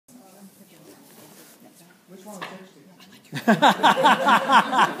Which one is 60? Back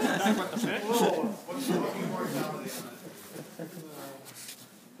with the fish? What's the looking mortality on it?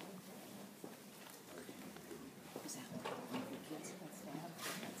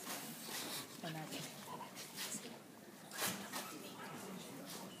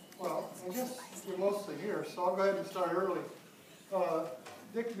 Well, I guess you're mostly here, so I'll go ahead and start early.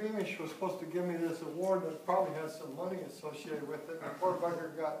 Dick Beamish was supposed to give me this award that probably has some money associated with it. The poor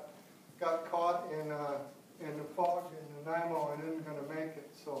bugger got caught in the fog in Nanaimo and isn't going to make it,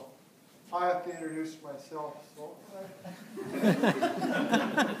 so I have to introduce myself. So I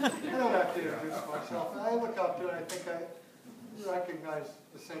don't have to introduce myself. I look out there and I think I recognize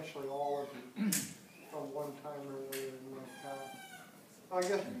essentially all of you from one time or another in my past. I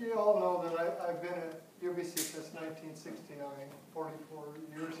guess you all know that I've been at UBC since 1969, 44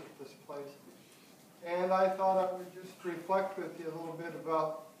 years at this place. And I thought I would just reflect with you a little bit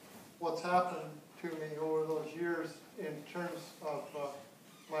about what's happened to me over those years in terms of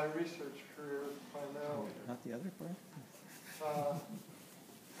my research career primarily. Not the other part?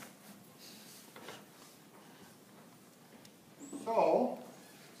 So,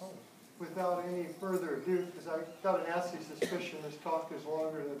 without any further ado, because I got a nasty suspicion this talk is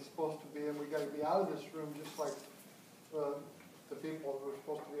longer than it's supposed to be, and we got to be out of this room just like the people who were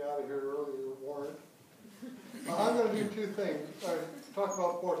supposed to be out of here earlier weren't. I'm going to do two things, or talk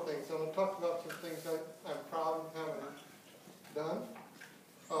about four things. I'm going to talk about some things I'm proud of having done,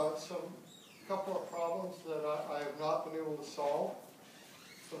 some couple of problems that I have not been able to solve,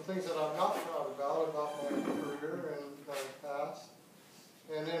 some things that I'm not proud about my career and my past,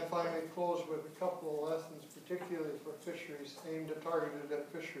 and then finally close with a couple of lessons, particularly for fisheries, targeted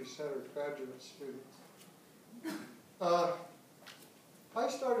at Fisheries Centre graduate students. I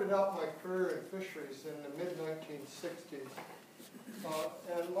started out my career in fisheries in the mid-1960s,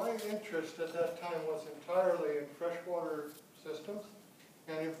 and my interest at that time was entirely in freshwater systems,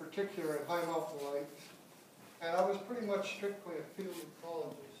 and in particular in high mountain lakes. And I was pretty much strictly a field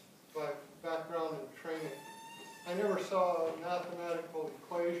ecologist by background and training. I never saw a mathematical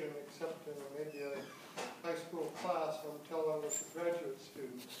equation except in maybe a high school class until I was a graduate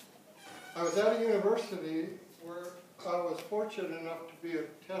student. I was at a university where I was fortunate enough to be a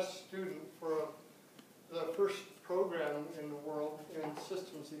test student for the first program in the world in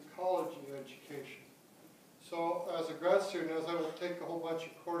systems ecology education. So as a grad student, I was able to take a whole bunch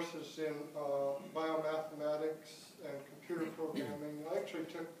of courses in biomathematics and computer programming. I actually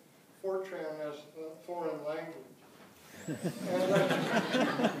took Fortran as a foreign language. And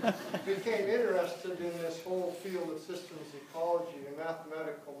I became interested in this whole field of systems ecology and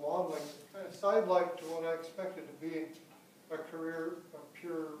mathematical modeling, kind of side-like to what I expected to be a career of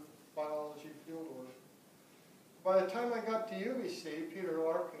pure biology fieldwork. By the time I got to UBC, Peter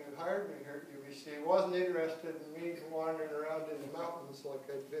Larkin, who hired me here at UBC, wasn't interested in me wandering around in the mountains like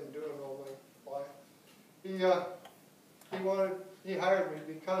I'd been doing all my life. He hired me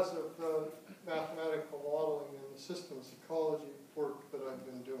because of the mathematical modeling and the systems ecology work that I've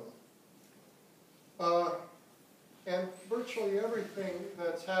been doing. And virtually everything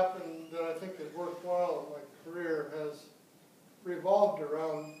that's happened that I think is worthwhile in my career has revolved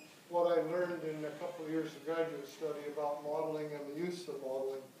around what I learned in a couple of years of graduate study about modeling and the use of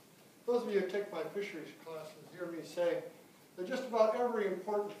modeling. Those of you who take my fisheries classes hear me say that just about every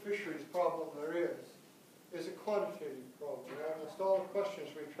important fisheries problem there is a quantitative problem. Almost all the questions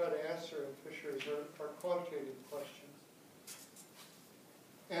we try to answer in fisheries are quantitative questions.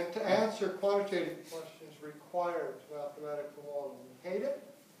 And to answer quantitative questions requires mathematical modeling. You hate it?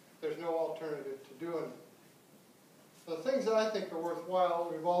 There's no alternative to doing it. The things that I think are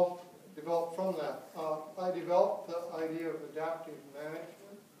worthwhile developed from that. I developed the idea of adaptive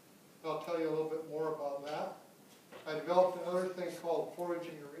management. I'll tell you a little bit more about that. I developed another thing called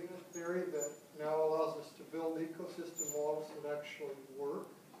foraging arena theory that now allows us to build ecosystem models that actually work.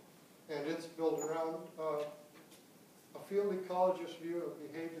 And it's built around a field ecologist view of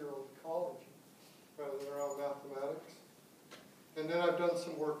behavioral ecology rather than around mathematics. And then I've done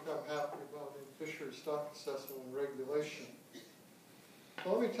some work I'm happy about in fisheries stock assessment and regulation.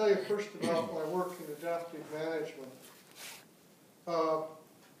 So let me tell you first about my work in adaptive management.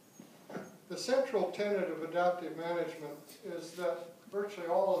 The central tenet of adaptive management is that virtually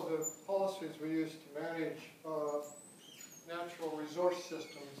all of the policies we use to manage natural resource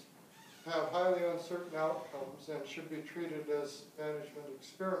systems have highly uncertain outcomes and should be treated as management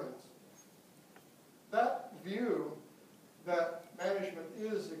experiments. That view that management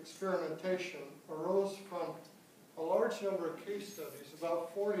is experimentation arose from a large number of case studies,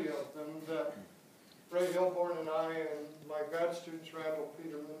 about 40 of them, that Ray Hilborn and I and my grad students, Randall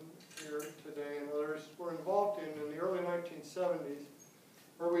Peterman, here today, and others, were involved 1970s,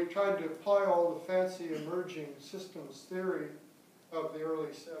 where we tried to apply all the fancy emerging systems theory of the early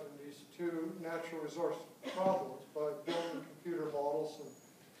 70s to natural resource problems by building computer models and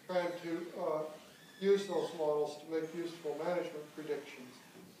trying to use those models to make useful management predictions.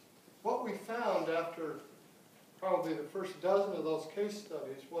 What we found after probably the first dozen of those case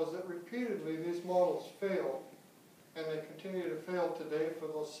studies was that repeatedly these models failed, and they continue to fail today for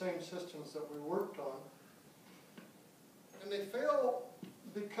those same systems that we worked on. And they fail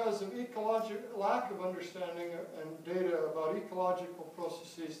because of lack of understanding and data about ecological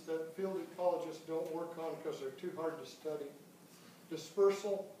processes that field ecologists don't work on because they're too hard to study.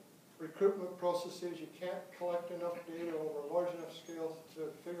 Dispersal, recruitment processes, you can't collect enough data over large enough scales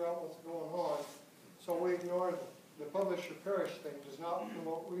to figure out what's going on, so we ignore them. The publish or perish thing does not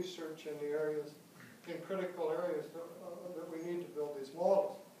promote research in the areas, in critical areas that we need to build these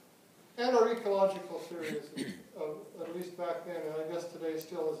models. And our ecological theory is, at least back then, and I guess today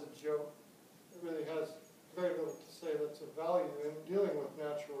still is a joke. It really has very little to say that's of value in dealing with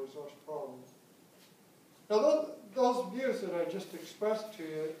natural resource problems. Now, those views that I just expressed to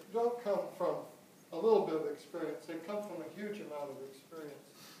you don't come from a little bit of experience. They come from a huge amount of experience.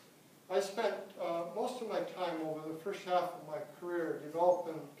 I spent most of my time over the first half of my career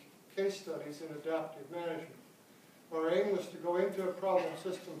developing case studies in adaptive management. Our aim was to go into a problem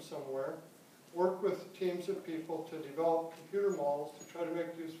system somewhere, work with teams of people to develop computer models to try to make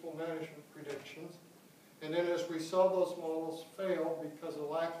useful management predictions. And then as we saw those models fail because of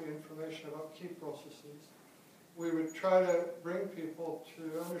lack of information about key processes, we would try to bring people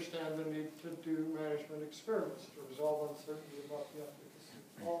to understand the need to do management experiments to resolve uncertainty about the efficacy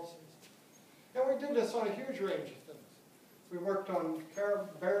of policies. And we did this on a huge range of things. We worked on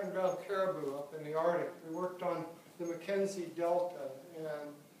barren ground caribou up in the Arctic. We worked on the Mackenzie Delta,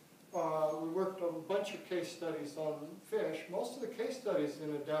 and we worked on a bunch of case studies on fish. Most of the case studies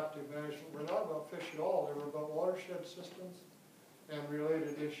in adaptive management were not about fish at all. They were about watershed systems and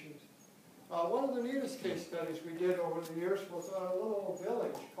related issues. One of the neatest case studies we did over the years was on a little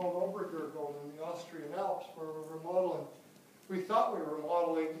village called Obergurgel in the Austrian Alps, where we thought we were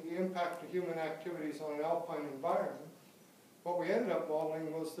modeling the impact of human activities on an alpine environment. What we ended up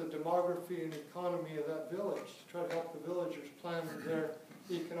modeling was the demography and economy of that village to try to help the villagers plan their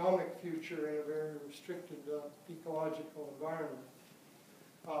economic future in a very restricted ecological environment.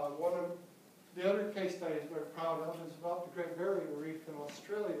 One of the other case studies we're proud of is about the Great Barrier Reef in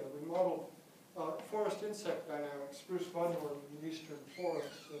Australia. We modeled forest insect dynamics, spruce mudworm in the eastern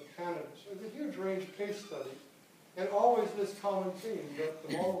forests of Canada. So there's a huge range of case studies, and always this common theme that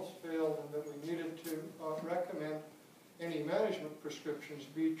the models failed and that we needed to recommend any management prescriptions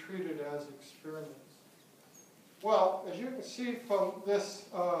be treated as experiments. Well, as you can see from this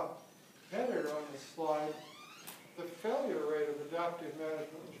header on this slide, the failure rate of adaptive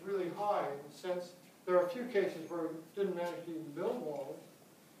management was really high in the sense there are a few cases where we didn't manage to even build models.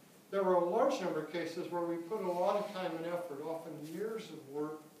 There were a large number of cases where we put a lot of time and effort, often years of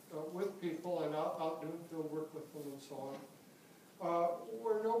work with people and out doing field work with them and so on,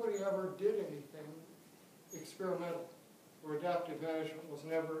 where nobody ever did anything experimental, where adaptive management was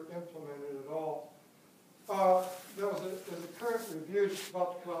never implemented at all. There's a current review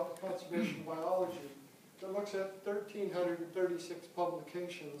about conservation biology that looks at 1,336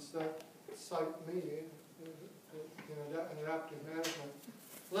 publications that cite me in adaptive management.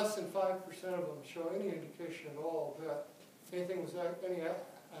 Less than 5% of them show any indication at all that any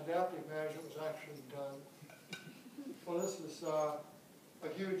adaptive management was actually done. Well, this is a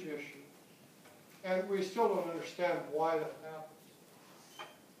huge issue. And we still don't understand why that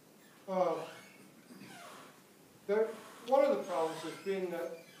happens. One of the problems has been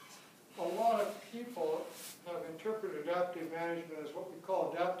that a lot of people have interpreted adaptive management as what we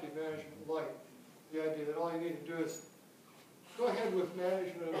call adaptive management light. The idea that all you need to do is go ahead with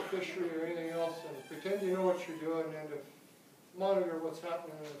management of a fishery or anything else and pretend you know what you're doing and to monitor what's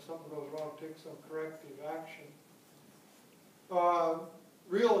happening, and if something goes wrong, take some corrective action.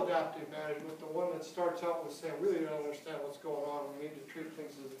 Real adaptive management, the one that starts out with saying, really don't understand what's going on, we need to treat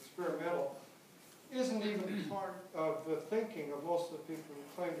things as experimental, isn't even part of the thinking of most of the people who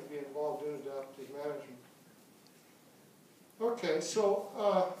claim to be involved in adaptive management. Okay, so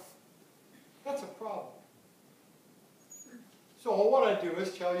that's a problem. So what I do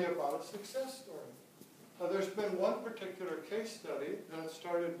is tell you about a success story. There's been one particular case study that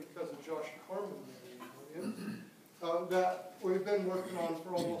started because of Josh Corman that we've been working on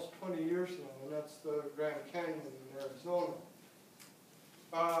for almost 20 years now, and that's the Grand Canyon in Arizona.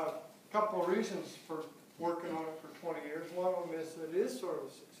 A couple of reasons for working on it for 20 years. One of them is that it is sort of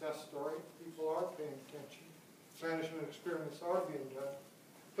a success story. People are paying attention. management experiments are being done.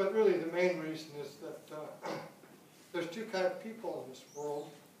 But really the main reason is that there's two kinds of people in this world.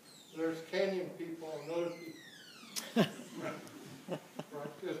 There's canyon people and other people.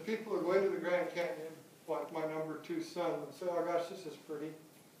 Right? There's people who go into the Grand Canyon, like my number 2 son, and say, oh gosh, this is pretty.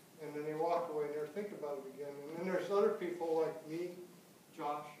 And then they walk away and never think about it again. And then there's other people like me,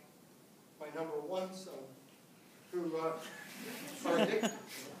 Josh, my number 1 son, who are addicted.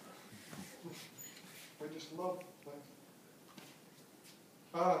 We just love the place.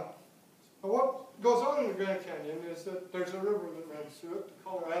 But what goes on in the Grand Canyon is that there's a river that runs through it, the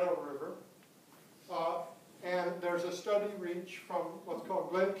Colorado River. And there's a study reach from what's called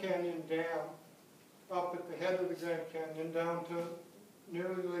Glen Canyon Dam up at the head of the Grand Canyon down to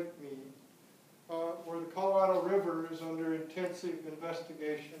nearly Lake Mead, where the Colorado River is under intensive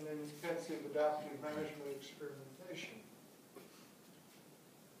investigation and intensive adaptive management experimentation.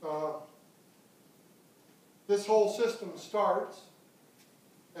 This whole system starts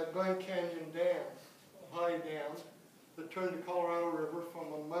at Glen Canyon Dam, a high dam that turned the Colorado River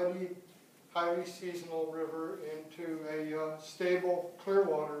from a muddy, highly seasonal river into a stable, clear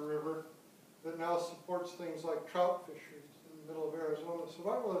water river that now supports things like trout fisheries in the middle of Arizona. So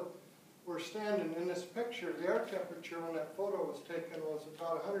while we're standing in this picture, the air temperature when that photo was taken was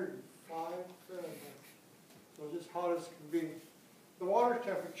about 105 Fahrenheit. So just hot as can be. The water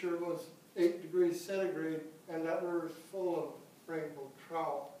temperature was 8 degrees centigrade, and that river is full of rainbow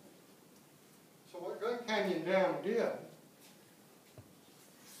trout. So what Glen Canyon Dam did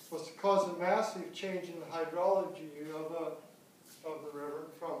was to cause a massive change in the hydrology of the river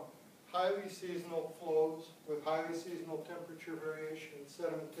from highly seasonal flows with highly seasonal temperature variation and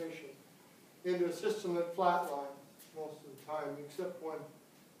sedimentation into a system that flatlines most of the time, except when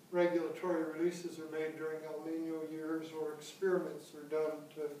regulatory releases are made during El Nino years or experiments are done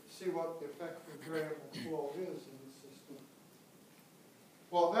to see what the effect of variable flow is in the system.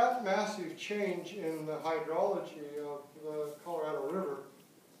 Well, that massive change in the hydrology of the Colorado River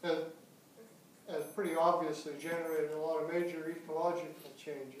has pretty obviously generated a lot of major ecological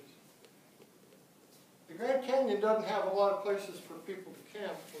changes. The Grand Canyon doesn't have a lot of places for people to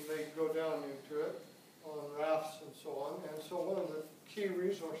camp when they go down into it, on rafts and so on, and so one of the key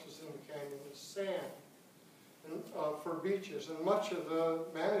resources in the canyon is sand and, for beaches, and much of the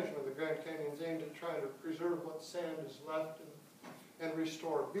management of the Grand Canyon is aimed at trying to preserve what sand is left and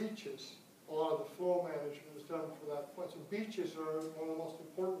restore beaches. A lot of the flow management is done for that point. So beaches are one of the most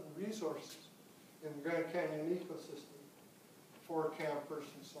important resources in the Grand Canyon ecosystem for campers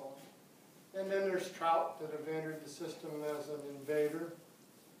and so on. And then there's trout that have entered the system as an invader,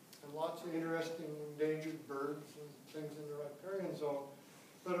 and lots of interesting endangered birds and things in the riparian zone.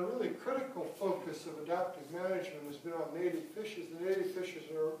 But a really critical focus of adaptive management has been on native fishes. The native fishes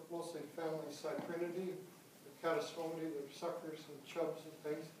are mostly family Cyprinidae, the Catastonidae, they're suckers and chubs and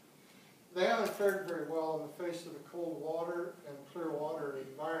things. They haven't fared very well in the face of the cold water and clear water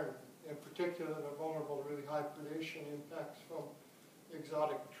environment. In particular, they're vulnerable to really high predation impacts from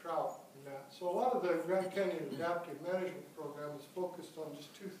exotic trout and that. So a lot of the Grand Canyon Adaptive Management Program is focused on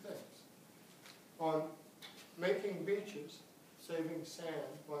just 2 things. On making beaches, saving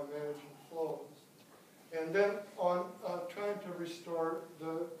sand by managing flows, and then on trying to restore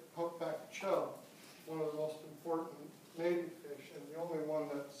the humpback chub, one of the most important native fish, and the only one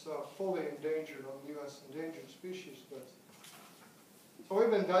that's fully endangered on the U.S. endangered species list. So we've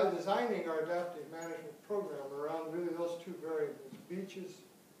been designing our adaptive management program around really those 2 variables, beaches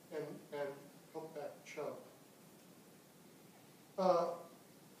and humpback chub.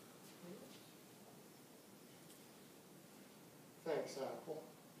 Thanks, Apple.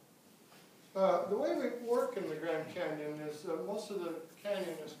 The way we work in the Grand Canyon is most of the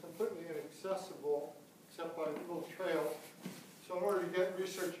canyon is completely inaccessible except by a little trail. So in order to get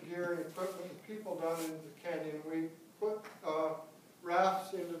research gear and equipment and people down into the canyon, we put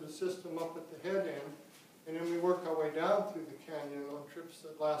rafts into the system up at the head end, and then we work our way down through the canyon on trips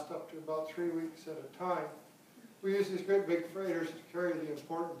that last up to about 3 weeks at a time. We use these great big freighters to carry the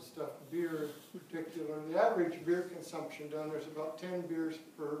important stuff, beer in particular. The average beer consumption down there is about 10 beers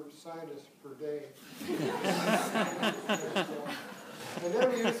per scientist per day. And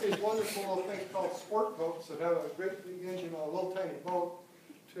then we use these wonderful little things called sport boats that have a great big engine on a little tiny boat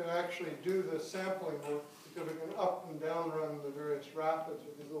to actually do the sampling work, because we can up and down run the various rapids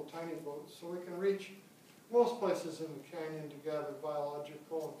with these little tiny boats. So we can reach most places in the canyon to gather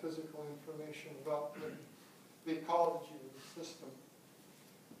biological and physical information about the ecology of the system.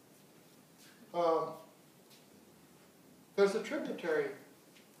 There's a tributary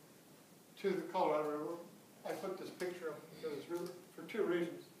to the Colorado River. I put this picture up because it's really, for 2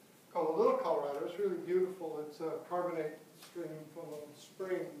 reasons, called Colorado, Little Colorado. It's really beautiful. It's a carbonate stream from a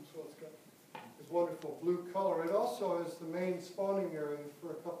spring, so it's got this wonderful blue color. It also is the main spawning area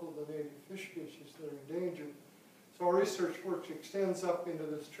for a couple of the native fish species that are endangered. So our research work extends up into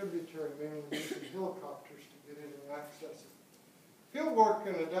this tributary, mainly using helicopters to get in and access it. Field work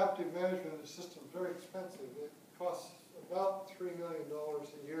and adaptive management of the system is very expensive. It costs about $3 million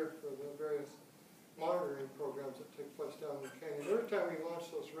a year for the various monitoring programs that take place down in the canyon. Every time we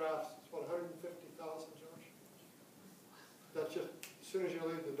launch those rafts, it's about $150,000, Josh. That's just, as soon as you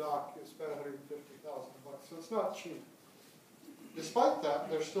leave the dock, you spend $150,000. So it's not cheap. Despite that,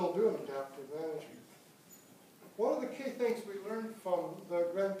 they're still doing adaptive management. One of the key things we learned from the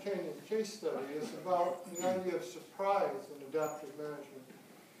Grand Canyon case study is about the idea of surprise in adaptive management.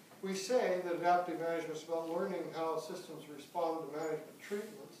 We say that adaptive management is about learning how systems respond to management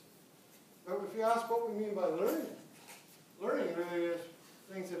treatments. But if you ask what we mean by learning, learning really is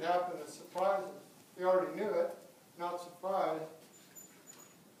things that happen as surprises. You already knew it, not surprised.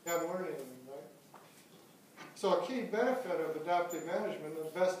 You haven't learned anything, right? So a key benefit of adaptive management,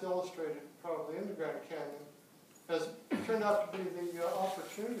 and best illustrated probably in the Grand Canyon, has turned out to be the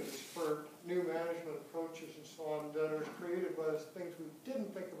opportunities for new management approaches and so on that are created by things we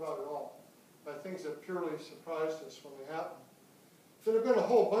didn't think about at all, by things that purely surprised us when they happened. So there have been a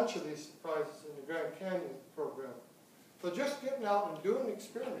whole bunch of these surprises in the Grand Canyon program. So just getting out and doing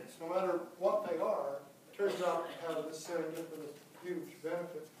experiments, no matter what they are, turns out to have this serendipitous huge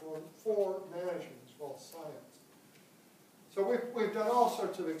benefit for management as well as science. So we've done all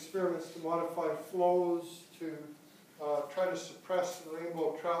sorts of experiments to modify flows, to try to suppress the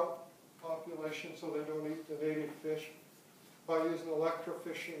rainbow trout population so they don't eat the native fish by using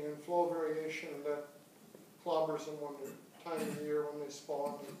electrofishing and flow variation that clobbers them when they're time of the year when they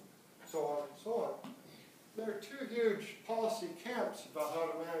spawn and so on and so on. There are two huge policy camps about how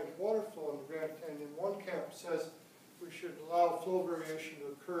to manage water flow in the Grand Canyon. One camp says we should allow flow variation to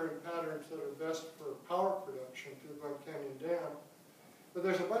occur in patterns that are best for power production through the Grand Canyon Dam. But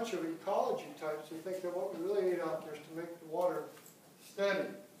there's a bunch of ecology types who think that what we really need out there is to make the water steady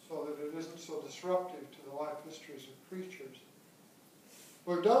so that it isn't so disruptive to the life histories of creatures.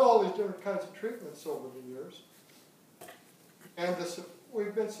 We've done all these different kinds of treatments over the years, and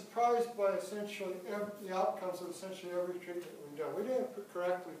we've been surprised by essentially the outcomes of essentially every treatment we've done. We didn't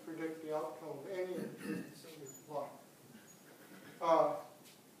correctly predict the outcome of any of the treatments that we've applied.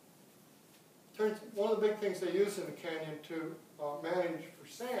 One of the big things they use in the canyon to manage for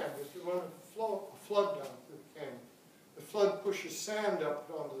sand is to run a flood down through the canyon. The flood pushes sand up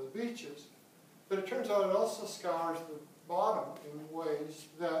onto the beaches, but it turns out it also scours the bottom in ways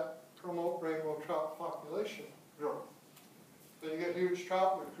that promote rainbow trout population growth. So you get huge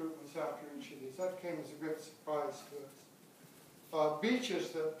trout recruitments after each of these. That came as a great surprise to us.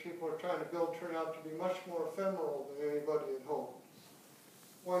 Beaches that people are trying to build turn out to be much more ephemeral than anybody had hoped.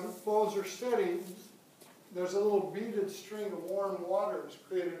 When flows are steady, there's a little beaded string of warm waters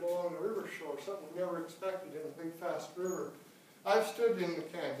created along the river shore, something we never expected in a big, fast river. I've stood in the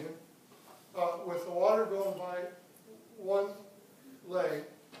canyon with the water going by one leg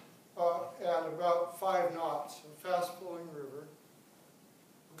at about 5 knots, a fast-flowing river,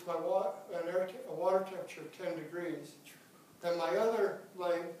 a water temperature of 10 degrees, and my other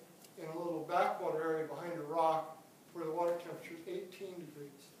leg in a little backwater area behind a rock where the water temperature is 18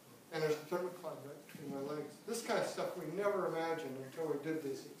 degrees, and there's a thermocline right between my legs. This kind of stuff we never imagined until we did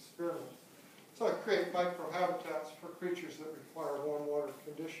these experiments. So I create microhabitats for creatures that require warm water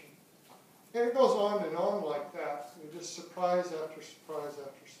conditions. And it goes on and on like that. We just surprise after surprise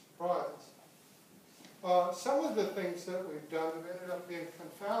after surprise. Some of the things that we've done have ended up being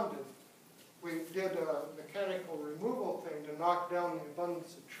confounded. We did a mechanical removal thing to knock down the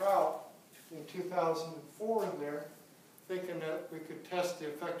abundance of trout in 2004 in there, thinking that we could test the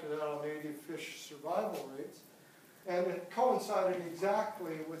effect of that on native fish survival rates. And it coincided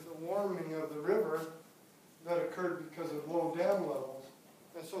exactly with the warming of the river that occurred because of low dam levels.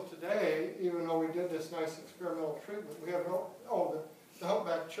 And so today, even though we did this nice experimental treatment, we have the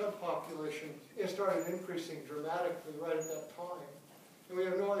humpback chub population started increasing dramatically right at that time. And we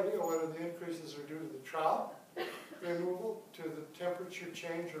have no idea whether the increases are due to the trout removal, to the temperature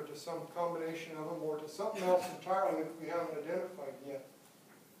change, or to some combination of them, or to something else entirely that we haven't identified yet.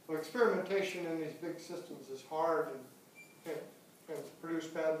 So experimentation in these big systems is hard and can produce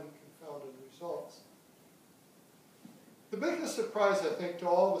badly confounded results. The biggest surprise, I think, to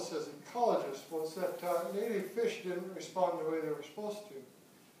all of us as ecologists was that native fish didn't respond the way they were supposed to.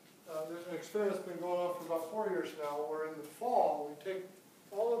 There's an experiment that's been going on for about 4 years now, where in the fall we take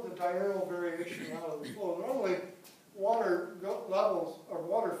all of the diurnal variation out of the flow. Normally, levels or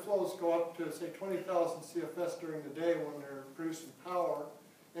water flows go up to say 20,000 CFS during the day when they're producing power,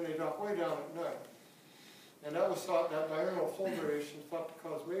 and they drop way down at night. And that was thought, that diurnal flow variation was thought to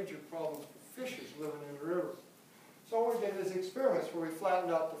cause major problems for fishes living in the river. So what we did is experiments where we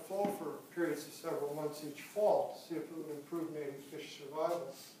flattened out the flow for periods of several months each fall to see if it would improve native fish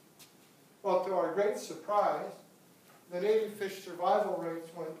survival. Well, to our great surprise, the native fish survival rates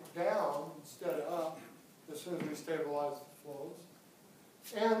went down instead of up as soon as we stabilized the flows.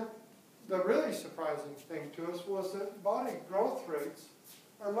 And the really surprising thing to us was that body growth rates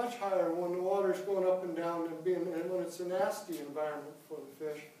are much higher when the water's going up and down and when it's a nasty environment for the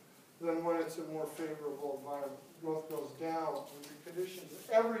fish than when it's a more favorable environment. Growth goes down under conditions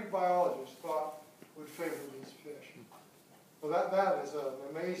that every biologist thought would favor these fish. Well, that is an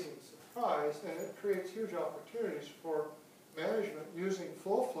amazing surprise, and it creates huge opportunities for management using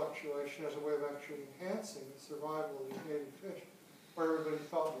flow fluctuation as a way of actually enhancing the survival of these native fish, where everybody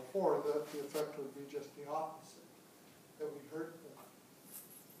thought before that the effect would be just the opposite, that we hurt them.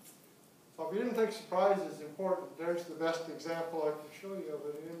 So if you didn't think surprise is important, there's the best example I can show you of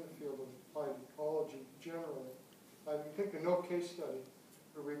it in the field of applied ecology generally. I can think of no case study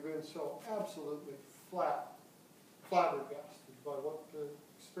where we've been so absolutely flabbergasted by what the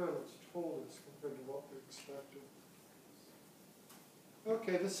experiments told us compared to what we expected.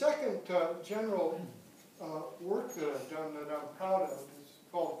 Okay, the second general work that I've done that I'm proud of is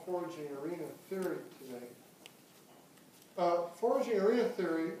called foraging arena theory today. Foraging arena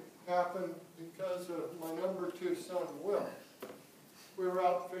theory happened because of my number 2 son, Will. We were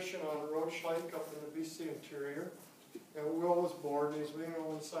out fishing on Roach Lake up in the BC interior, and Will was bored, and he's leaning on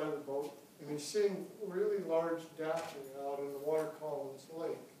one side of the boat, and he's seeing really large daphne out in the water column of this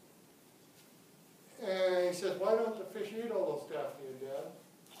lake. And he says, "Why don't the fish eat all those daphne, Dad?"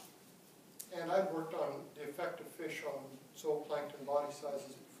 And I'd worked on the effect of fish on zooplankton body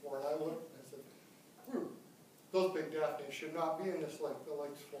sizes before, and I looked and I said, those big daphne should not be in this lake. The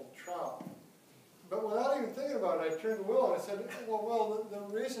lake's full of trout. But without even thinking about it, I turned to Will and I said, well, Will, the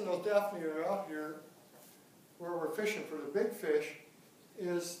reason those daphne are out here where we're fishing for the big fish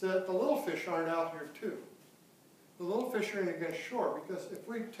is that the little fish aren't out here too. The little fish are in against shore, because if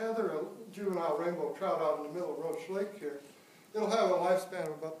we tether a juvenile rainbow trout out in the middle of Roach Lake here, it'll have a lifespan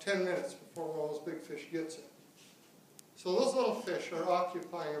of about 10 minutes before one of those big fish gets it. So those little fish are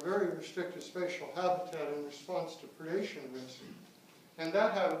occupying a very restricted spatial habitat in response to predation risk. And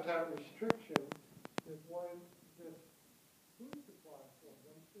that habitat restriction is why this food supply for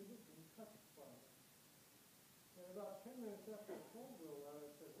them isn't being cut by them. And about 10 minutes after I told Will that, I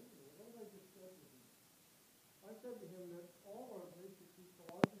said, wait a minute, what did I just say to him? I said to him that all our basic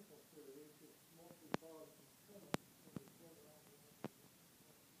ecological theory, which is mostly borrowed from swimming,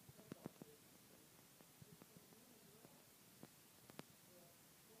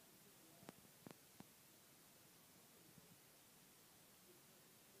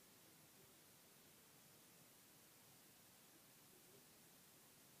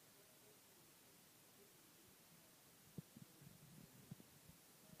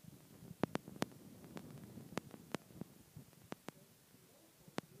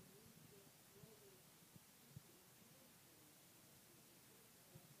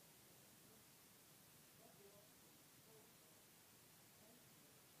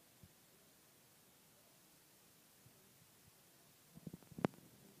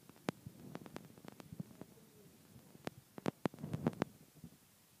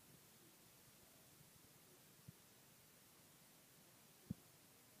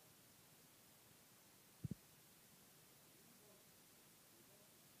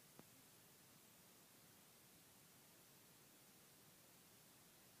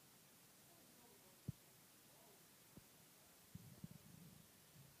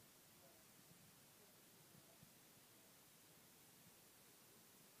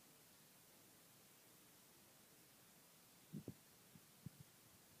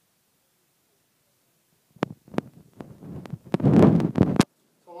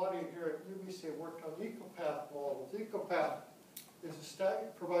 a lot of you here at UBC worked on ecopath models. Ecopath is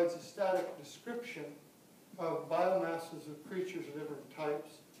provides a static description of biomasses of creatures of different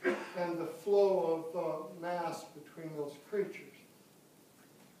types and the flow of mass between those creatures.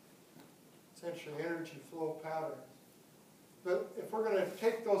 Essentially energy flow patterns. But if we're going to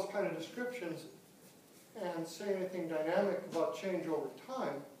take those kind of descriptions and say anything dynamic about change over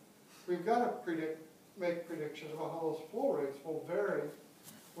time, we've got to make predictions about how those flow rates will vary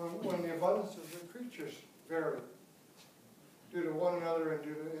when the abundance of the creatures vary due to one another and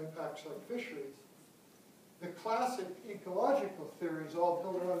due to impacts like fisheries. The classic ecological theories all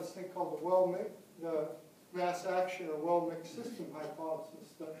built around this thing called the mass action or well-mixed system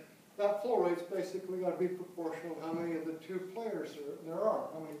hypothesis. That flow rate's basically got to be proportional to how many of the two players there are,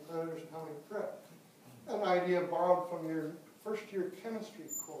 how many predators and how many prey. An idea borrowed from your first-year chemistry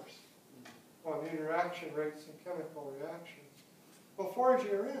course on interaction rates and chemical reactions. But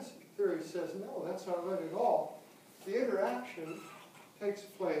foraging arena theory says, no, that's not right at all. The interaction takes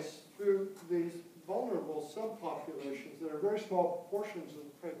place through these vulnerable subpopulations that are very small portions of the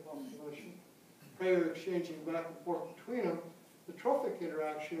prey population. Prey are exchanging back and forth between them. The trophic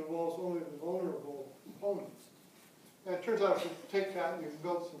interaction involves only the vulnerable components. And it turns out if you take that and you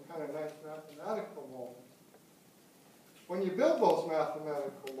build some kind of nice mathematical model. When you build those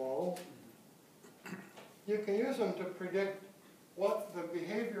mathematical models, you can use them to predict what the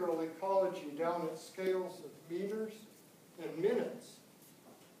behavioral ecology down at scales of meters and minutes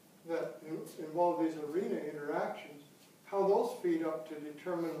that involve these arena interactions, how those feed up to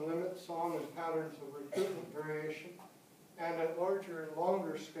determine limits on and patterns of recruitment variation, and at larger and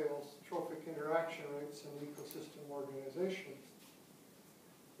longer scales, trophic interaction rates and ecosystem organizations.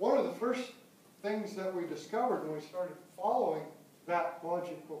 One of the first things that we discovered when we started following that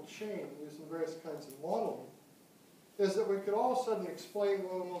logical chain using various kinds of modeling is that we could all of a sudden explain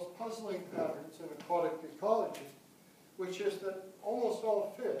one of the most puzzling patterns in aquatic ecology, which is that almost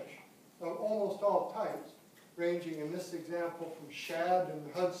all fish of almost all types, ranging in this example from shad in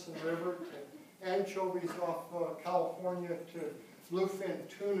the Hudson River to anchovies off California to bluefin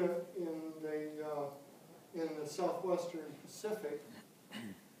tuna in the southwestern Pacific,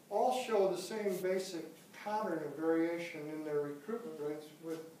 all show the same basic pattern of variation in their recruitment rates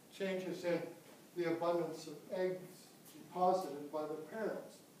with changes in the abundance of eggs deposited by the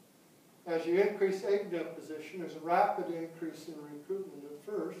parents. As you increase egg deposition, there's a rapid increase in recruitment at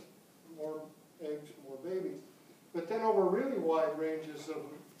first, more eggs, more babies. But then over really wide ranges of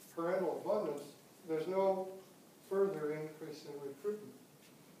parental abundance, there's no further increase in recruitment.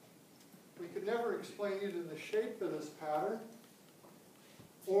 We could never explain either the shape of this pattern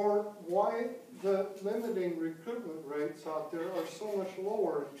or why the limiting recruitment rates out there are so much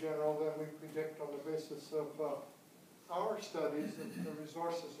lower in general than we predict on the basis of our studies of the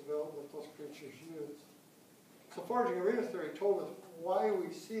resources available that those creatures use. So foraging arena theory told us why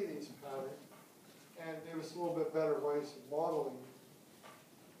we see these patterns and gave us a little bit better ways of modeling them.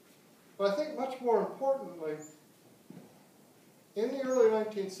 But I think much more importantly, in the early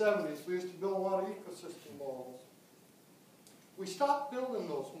 1970s, we used to build a lot of ecosystem models. We stopped building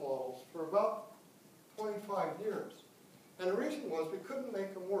those models for about 25 years. And the reason was we couldn't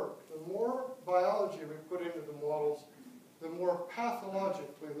make them work. The more biology we put into the models, the more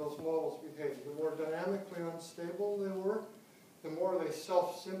pathologically those models behaved. The more dynamically unstable they were, the more they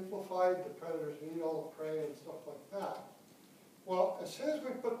self-simplified, the predators would eat all the prey and stuff like that. Well, as soon as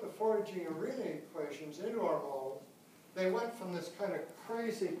we put the foraging arena equations into our models, they went from this kind of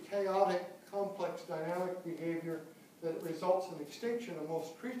crazy, chaotic, complex dynamic behavior that results in extinction of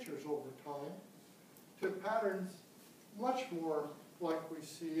most creatures over time to patterns much more like we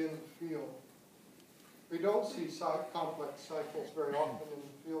see in the field. We don't see complex cycles very often in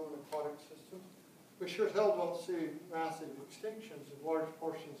the field and aquatic systems. We sure as hell don't see massive extinctions of large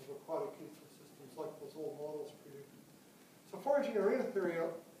portions of aquatic ecosystems like those old models predicted. So foraging arena theory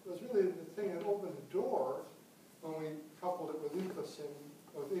was really the thing that opened the door when we coupled it with ecosim,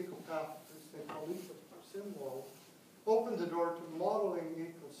 with ecopath, this thing called ecosim models, opened the door to modeling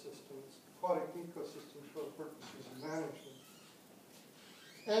ecosystems, aquatic ecosystems for the purposes of management.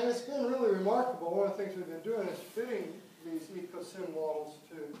 And it's been really remarkable. One of the things we've been doing is fitting these ecosim models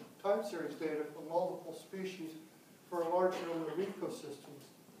to time series data from multiple species for a large number of ecosystems.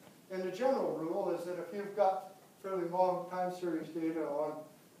 And the general rule is that if you've got fairly long time series data on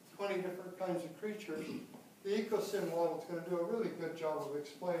 20 different kinds of creatures, the ecosim model is going to do a really good job of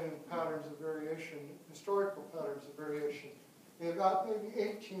explaining patterns of variation, historical patterns of variation, in about maybe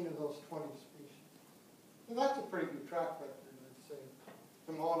 18 of those 20 species. And that's a pretty good track record, I'd say.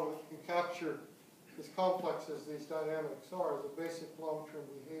 The model can capture, as complex as these dynamics are, the basic long-term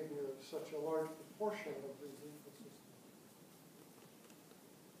behavior of such a large proportion of these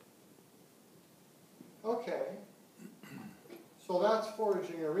ecosystems. Okay, so that's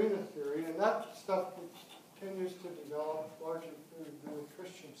foraging arena theory, and that stuff continues to develop largely through Billy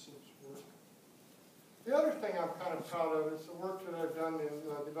Christensen's work. The other thing I'm kind of proud of is the work that I've done in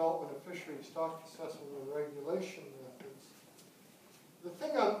the development of fisheries stock assessment and regulation methods. The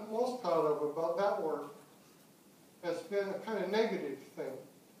thing I'm most proud of about that work has been a kind of negative thing,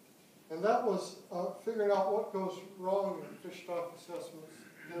 and that was figuring out what goes wrong in fish stock assessments.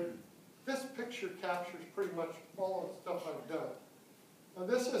 This picture captures pretty much all of the stuff I've done. Now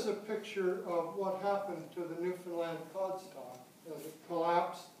this is a picture of what happened to the Newfoundland cod stock as it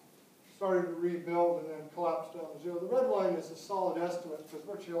collapsed, started to rebuild, and then collapsed down to zero. The red line is a solid estimate because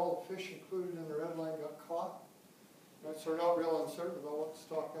virtually all the fish included in the red line got caught. Right, so we're not real uncertain about what the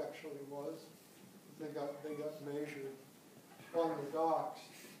stock actually was. They got measured on the docks.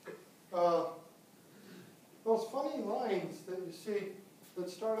 Those funny lines that you see that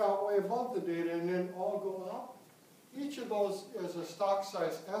start out way above the data and then all go up, each of those is a stock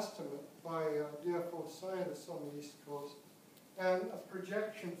size estimate by DFO scientists on the East Coast and a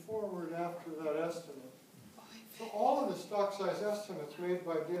projection forward after that estimate. So all of the stock size estimates made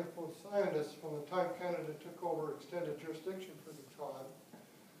by DFO scientists from the time Canada took over extended jurisdiction for the cod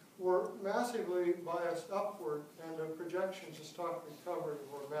were massively biased upward, and the projections of stock recovery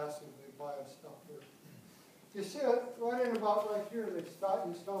were massively biased upward. You see it right in about right here, you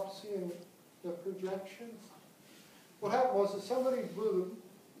stop seeing the projections. What happened was that somebody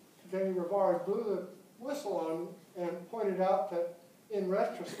Danny Rivard blew the whistle on and pointed out that in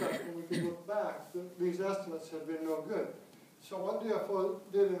retrospect, when we could look back, these estimates had been no good. So what DFO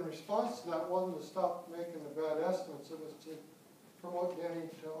did in response to that wasn't to stop making the bad estimates, it was to promote Danny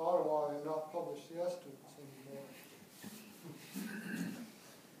to Ottawa and not publish the estimates anymore.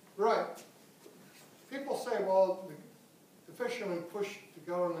 Right. People say, well, the fishermen pushed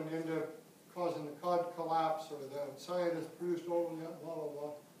the government into causing the cod collapse, or the scientists produced overly, blah, blah,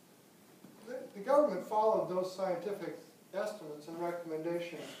 blah. The government followed those scientific estimates and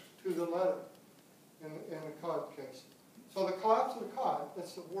recommendations to the letter in the cod case. So the collapse of the cod,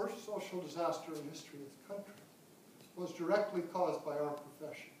 that's the worst social disaster in the history of the country, was directly caused by our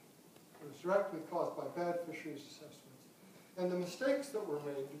profession. It was directly caused by bad fisheries assessments. And the mistakes that were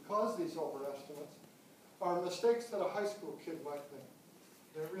made to cause these overestimates are mistakes that a high school kid might make.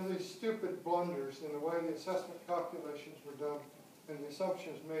 They're really stupid blunders in the way the assessment calculations were done and the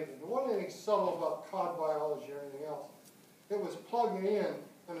assumptions made. And there wasn't anything subtle about cod biology or anything else. It was plugging in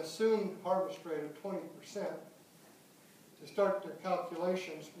an assumed harvest rate of 20% to start their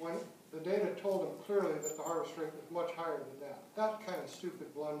calculations when the data told them clearly that the harvest rate was much higher than that. That kind of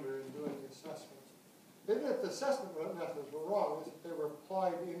stupid blunder in doing the assessments. They didn't that the assessment methods were wrong, it was that they were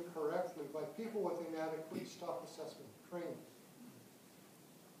applied incorrectly by people with inadequate stock assessment training.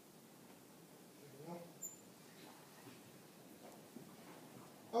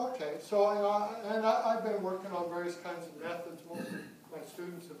 Okay, so I've been working on various kinds of methods. Most of my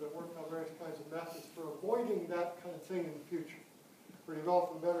students have been working on various kinds of methods for avoiding that kind of thing in the future. For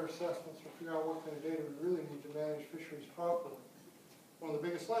developing better assessments, for figuring out what kind of data we really need to manage fisheries properly. One of the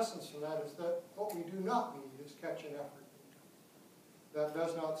biggest lessons from that is that what we do not need is catch and effort. That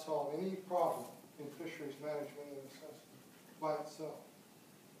does not solve any problem in fisheries management and assessment by itself.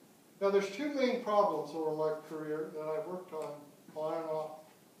 Now there's two main problems over my career that I've worked on and off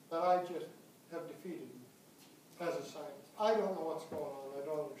that I just have defeated as a scientist. I don't know what's going on. I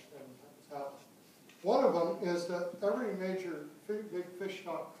don't understand what's happening. One of them is that every major big fish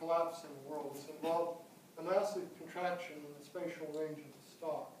stock collapse in the world has involved a massive contraction in the spatial range of the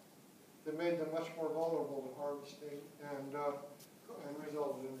stock that made them much more vulnerable to harvesting and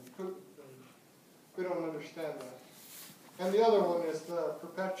resulted in recruitment failure. We don't understand that. And the other one is the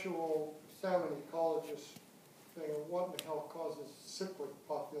perpetual salmon ecologist thing of what in the hell causes cyclic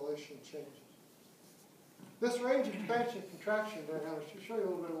population changes. This range of expansion and contraction dynamics, to show you a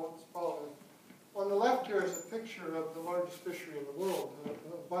little bit of what's following. On the left here is a picture of the largest fishery in the world,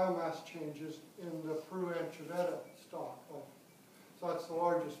 the biomass changes in the Peru anchoveta stock. So that's the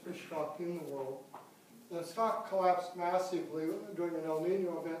largest fish stock in the world. The stock collapsed massively during an El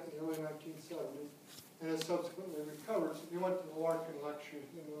Nino event in the early 1970s and has subsequently recovered. So if you went to the Larkin lecture,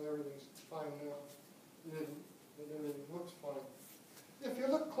 you know everything's fine now. Everything looks fine. If you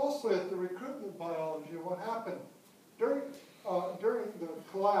look closely at the recruitment biology of what happened during the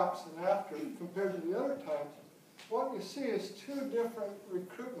collapse and after, compared to the other times, what you see is two different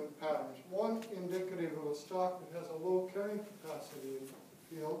recruitment patterns. One indicative of a stock that has a low carrying capacity in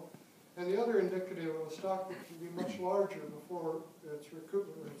the field, and the other indicative of a stock that can be much larger before its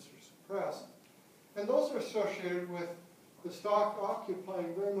recruitment rates are suppressed. And those are associated with the stock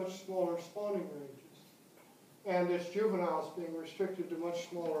occupying very much smaller spawning ranges, and its juveniles being restricted to much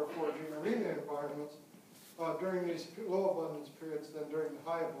smaller foraging arena environments during these low abundance periods than during the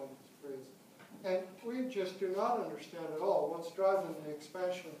high abundance periods. And we just do not understand at all what's driving the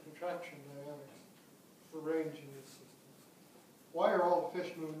expansion and contraction dynamics for range in these systems. Why are all the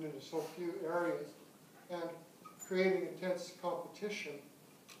fish moving into so few areas and creating intense competition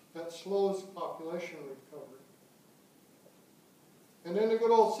that slows population recovery? And then the good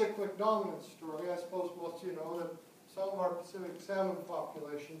old cyclic dominance story. I suppose most of you know that some of our Pacific salmon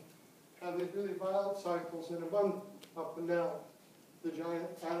population have these really violent cycles in abundance up and down. The giant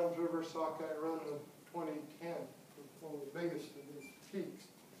Adams River sockeye run of 2010 was one of the biggest of these peaks.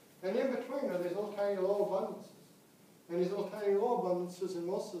 And in between are these little tiny low abundances. And these little tiny low abundances in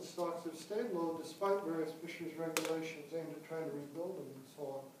most of the stocks have stayed low despite various fisheries regulations aimed at trying to rebuild them and so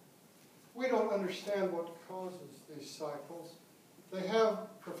on. We don't understand what causes these cycles. They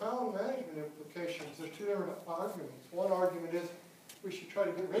have profound management implications. There's two different arguments. One argument is we should try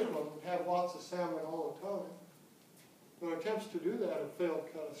to get rid of them and have lots of salmon all the time. But attempts to do that have failed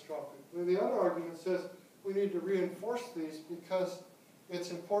catastrophically. The other argument says we need to reinforce these because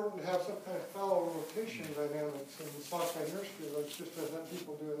it's important to have some kind of fallow rotation dynamics in the sockeye nursery lakes, just as that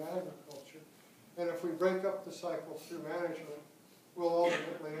people do in agriculture. And if we break up the cycles through management, we'll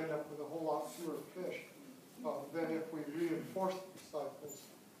ultimately end up with a whole lot fewer fish than if we reinforce the cycles.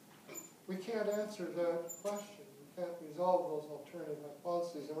 We can't answer that question. We can't resolve those alternative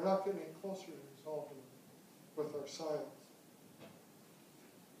hypotheses, and we're not getting any closer to resolving them with our science.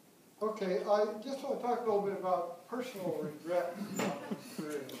 Okay, I just want to talk a little bit about personal regret about this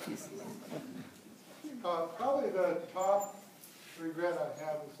experience. Probably the top regret I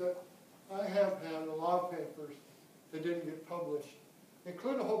have is that I have had a lot of papers that didn't get published,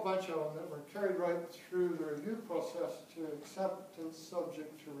 including a whole bunch of them that were carried right through the review process to acceptance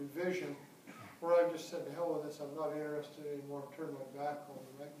subject to revision, where I just said, to hell with this, I'm not interested anymore, turned my back on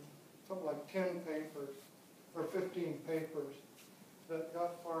them. Something like 10 papers or 15 papers that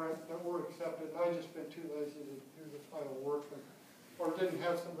got far, that were accepted, and I just been too lazy to do the final work, or didn't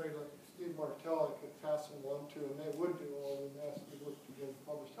have somebody like Steve Martell I could pass them on to, and they would do all the nasty work to get it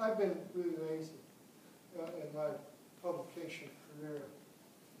published. I've been really lazy in my publication career.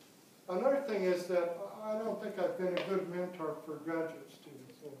 Another thing is that I don't think I've been a good mentor for graduate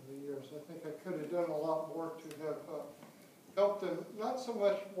students over the years. I think I could have done a lot more to have helped them, not so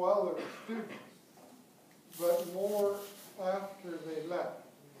much while they were students, but more after they left.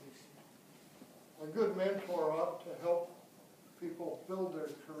 A good mentor ought to help people build their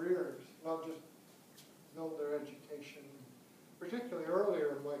careers, not just build their education. Particularly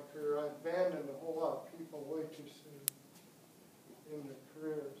earlier in my career, I abandoned a whole lot of people way too soon in their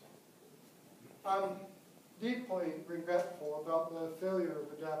careers. I'm deeply regretful about the failure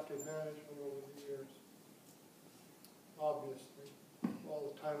of adaptive management over the years. Obviously,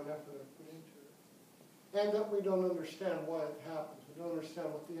 all the time and effort I've put into it. And that we don't understand why it happens. We don't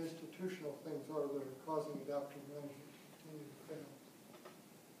understand what the institutional things are that are causing adaptive management to continue to fail.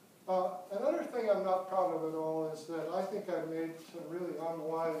 Another thing I'm not proud of at all is that I think I've made some really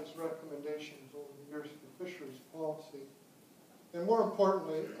unwise recommendations over the years for fisheries policy. And more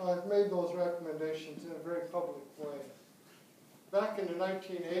importantly, I've made those recommendations in a very public way. Back in the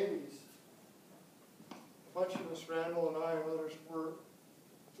 1980s, a bunch of us, Randall and I and others, were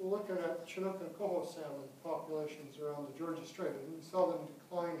looking at Chinook and coho salmon populations around the Georgia Strait, and we saw them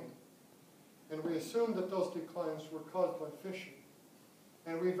declining. And we assumed that those declines were caused by fishing.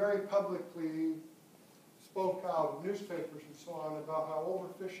 And we very publicly spoke out in newspapers and so on about how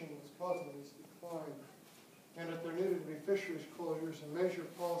overfishing was causing these declines, and that there needed to be fisheries closures and major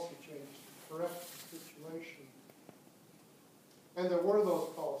policy changes to correct the situation. And there were those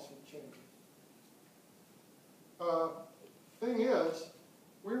policy changes. Thing is,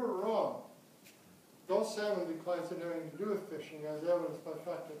 we were wrong. Those salmon declines had nothing to do with fishing, as evidenced by the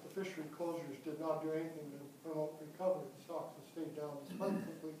fact that the fishery closures did not do anything to promote recovery. The stocks have stayed down despite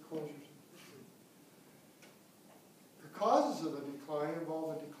complete closures of fishery. The causes of the decline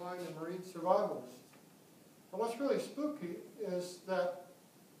involve a decline in marine survival rates. And what's really spooky is that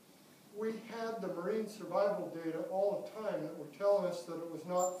we had the marine survival data all the time that were telling us that it was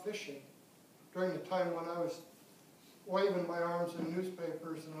not fishing during the time when I was waving my arms in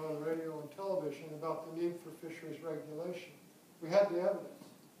newspapers and on radio and television about the need for fisheries regulation. We had the evidence,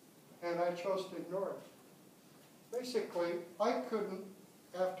 and I chose to ignore it. Basically, I couldn't,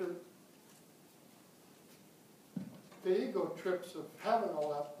 after the ego trips of having all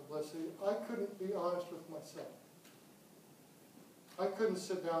that publicity, I couldn't be honest with myself. I couldn't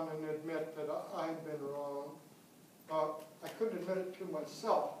sit down and admit that I had been wrong. I couldn't admit it to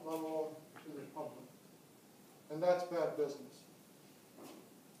myself, let alone to the public. And that's bad business.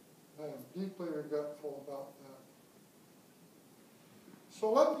 I am deeply regretful about that.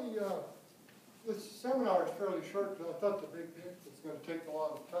 So let me, this seminar is fairly short because I thought the big hit was going to take a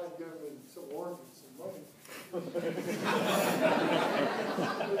lot of time, giving me some awards and some money.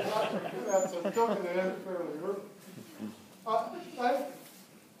 That's a token to end fairly early.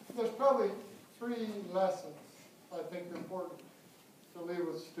 There's probably 3 lessons I think are important to leave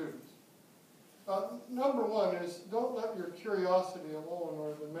with students. Number one is don't let your curiosity alone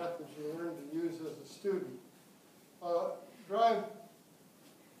or the methods you learn to use as a student drive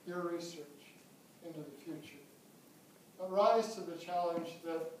your research into the future. Rise to the challenge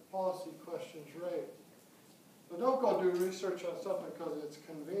that policy questions raise. But don't go do research on something because it's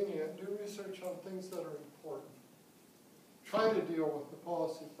convenient. Do research on things that are important. Try to deal with the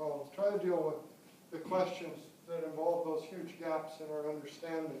policy problems. Try to deal with the questions that involve those huge gaps in our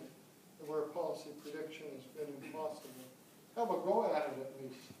understanding of where policy prediction has been impossible. Have a go at it at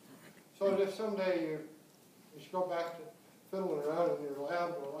least. So that if someday you should go back to fiddling around in your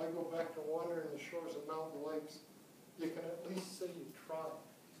lab, or I go back to wandering the shores of mountain lakes, you can at least say you tried.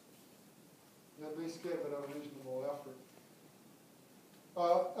 You at least gave it a reasonable effort.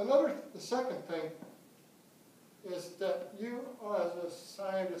 The second thing is that you, as a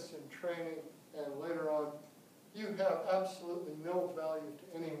scientist in training and later on, you have absolutely no value to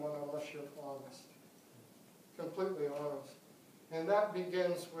anyone unless you're honest, completely honest. And that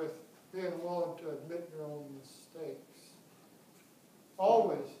begins with being willing to admit your own mistakes.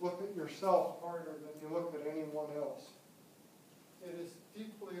 Always look at yourself harder than you look at anyone else. It is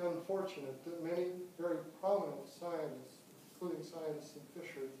deeply unfortunate that many very prominent scientists, including scientists in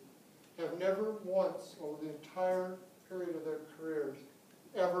fisheries, have never once, over the entire period of their careers,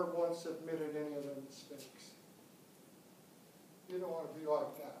 ever once admitted any of their mistakes. You don't want to be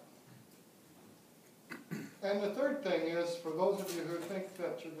like that. And the third thing is, for those of you who think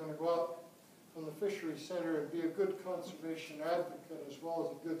that you're going to go out from the Fisheries Center and be a good conservation advocate as well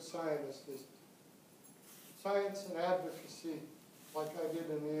as a good scientist, is science and advocacy, like I did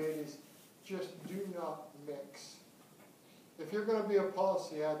in the 80s, just do not mix. If you're going to be a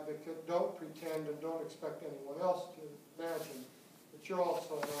policy advocate, don't pretend and don't expect anyone else to imagine that you're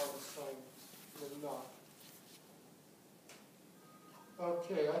also an honest scientist. You're not.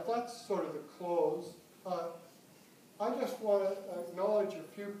 Okay, that's sort of the close. I just want to acknowledge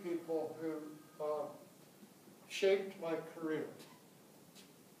a few people who shaped my career.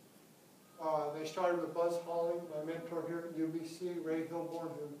 They started with Buzz Holling, my mentor here at UBC, Ray Hilborn,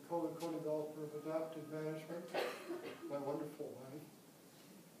 who co-developer of adaptive management, my wonderful wife.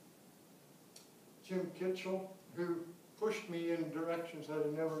 Jim Kitchell, who pushed me in directions that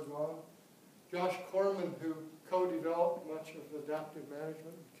had never gone. Josh Corman, who co-developed much of adaptive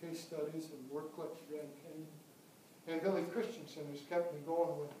management, case studies, and work like Grand Canyon. And Billy Christensen, who's kept me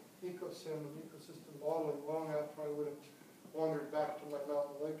going with EcoSim and ecosystem modeling long after I would have wandered back to my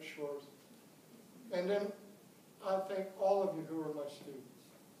mountain lake shores. And then I thank all of you who are my students.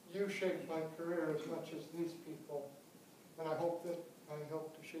 You shaped my career as much as these people, and I hope that I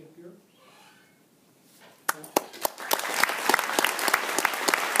helped to shape yours. Thank you.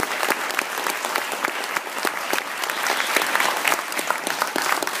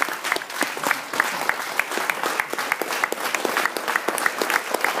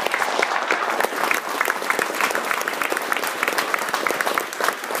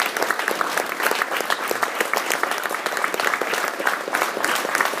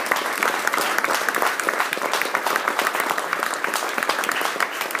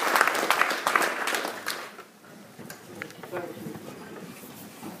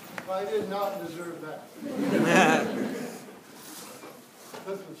 I did not deserve that.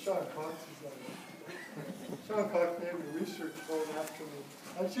 That's what Sean Cox is like. Sean Cox named a research vote after me.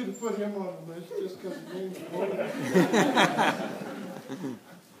 I should have put him on the list just because he named the vote.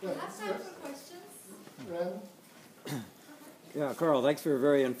 Last time for questions. Ren? Yeah, Carl, thanks for a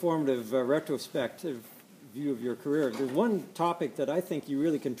very informative retrospective view of your career. There's one topic that I think you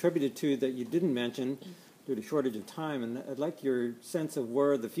really contributed to that you didn't mention due to shortage of time, and I'd like your sense of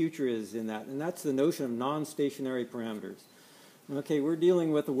where the future is in that, and that's the notion of non-stationary parameters. Okay, we're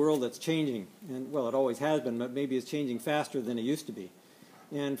dealing with a world that's changing, and well, it always has been, but maybe it's changing faster than it used to be.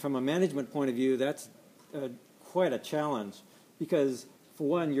 And from a management point of view, that's quite a challenge, because for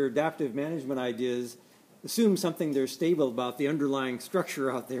one, your adaptive management ideas assume something there's stable about the underlying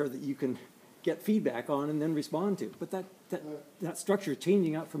structure out there that you can get feedback on and then respond to. But that structure is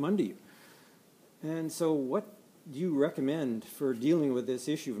changing out from under you. And so what do you recommend for dealing with this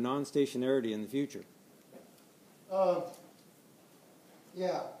issue of non-stationarity in the future?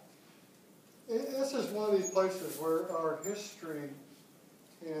 Yeah. This is one of these places where our history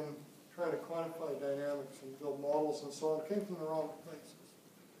in trying to quantify dynamics and build models and so on came from the wrong places.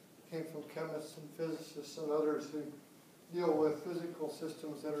 It came from chemists and physicists and others who deal with physical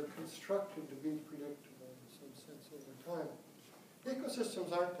systems that are constructed to be predictable in some sense over time.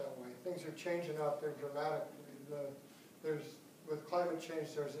 Ecosystems aren't that way. Things are changing out there dramatically. With climate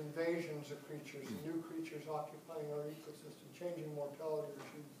change, there's invasions of creatures, new creatures occupying our ecosystem, changing mortality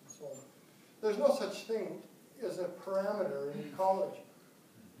regimes and so on. there's no such thing as a parameter in ecology.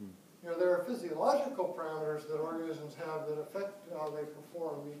 You know, there are physiological parameters that organisms have that affect how they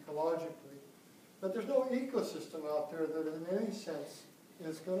perform ecologically. But there's no ecosystem out there that in any sense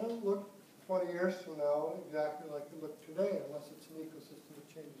is going to look 20 years from now exactly like it looked today, unless it's an ecosystem that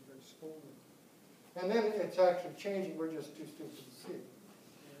changes very slowly. And then it's actually changing, we're just too stupid to see it.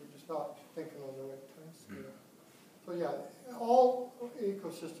 We're just not thinking on the right time scale. So yeah, all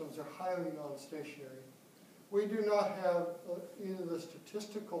ecosystems are highly non-stationary. We do not have either the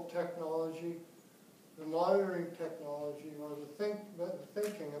statistical technology, the monitoring technology, or the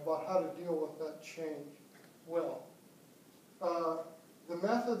thinking about how to deal with that change well. The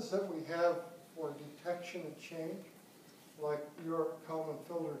methods that we have for detection of change, like your common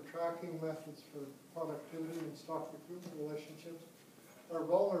filter tracking methods for productivity and stock recruitment relationships, are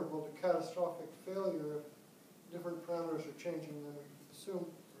vulnerable to catastrophic failure if different parameters are changing than we assume,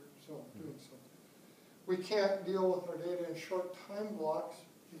 doing so. We can't deal with our data in short time blocks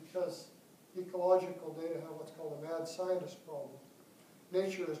because ecological data have what's called a mad scientist problem.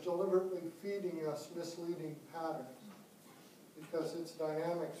 Nature is deliberately feeding us misleading patterns because its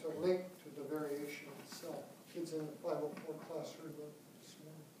dynamics are linked to the variation itself. Kids in the 504 class heard about this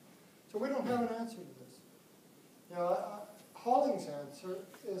morning. So we don't have an answer to this. Now, Holling's answer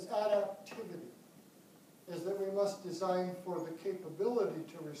is adaptivity, is that we must design for the capability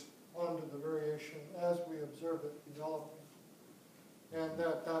to respond to the variation as we observe it developing. And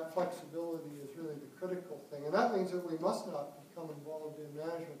that flexibility is really the critical thing. And that means that we must not become involved in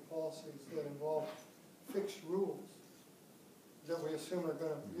management policies that involve fixed rules that we assume are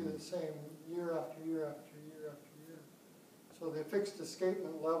going to be the same year after year after year after year. So the fixed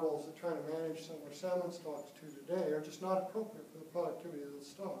escapement levels that try to manage some of our salmon stocks to today are just not appropriate for the productivity of the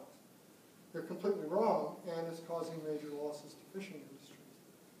stocks. They're completely wrong, and it's causing major losses to fishing industries.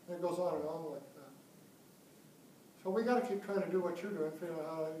 And it goes on and on like that. So we got to keep trying to do what you're doing, figure out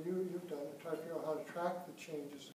how you've done, and try to figure out how to track the changes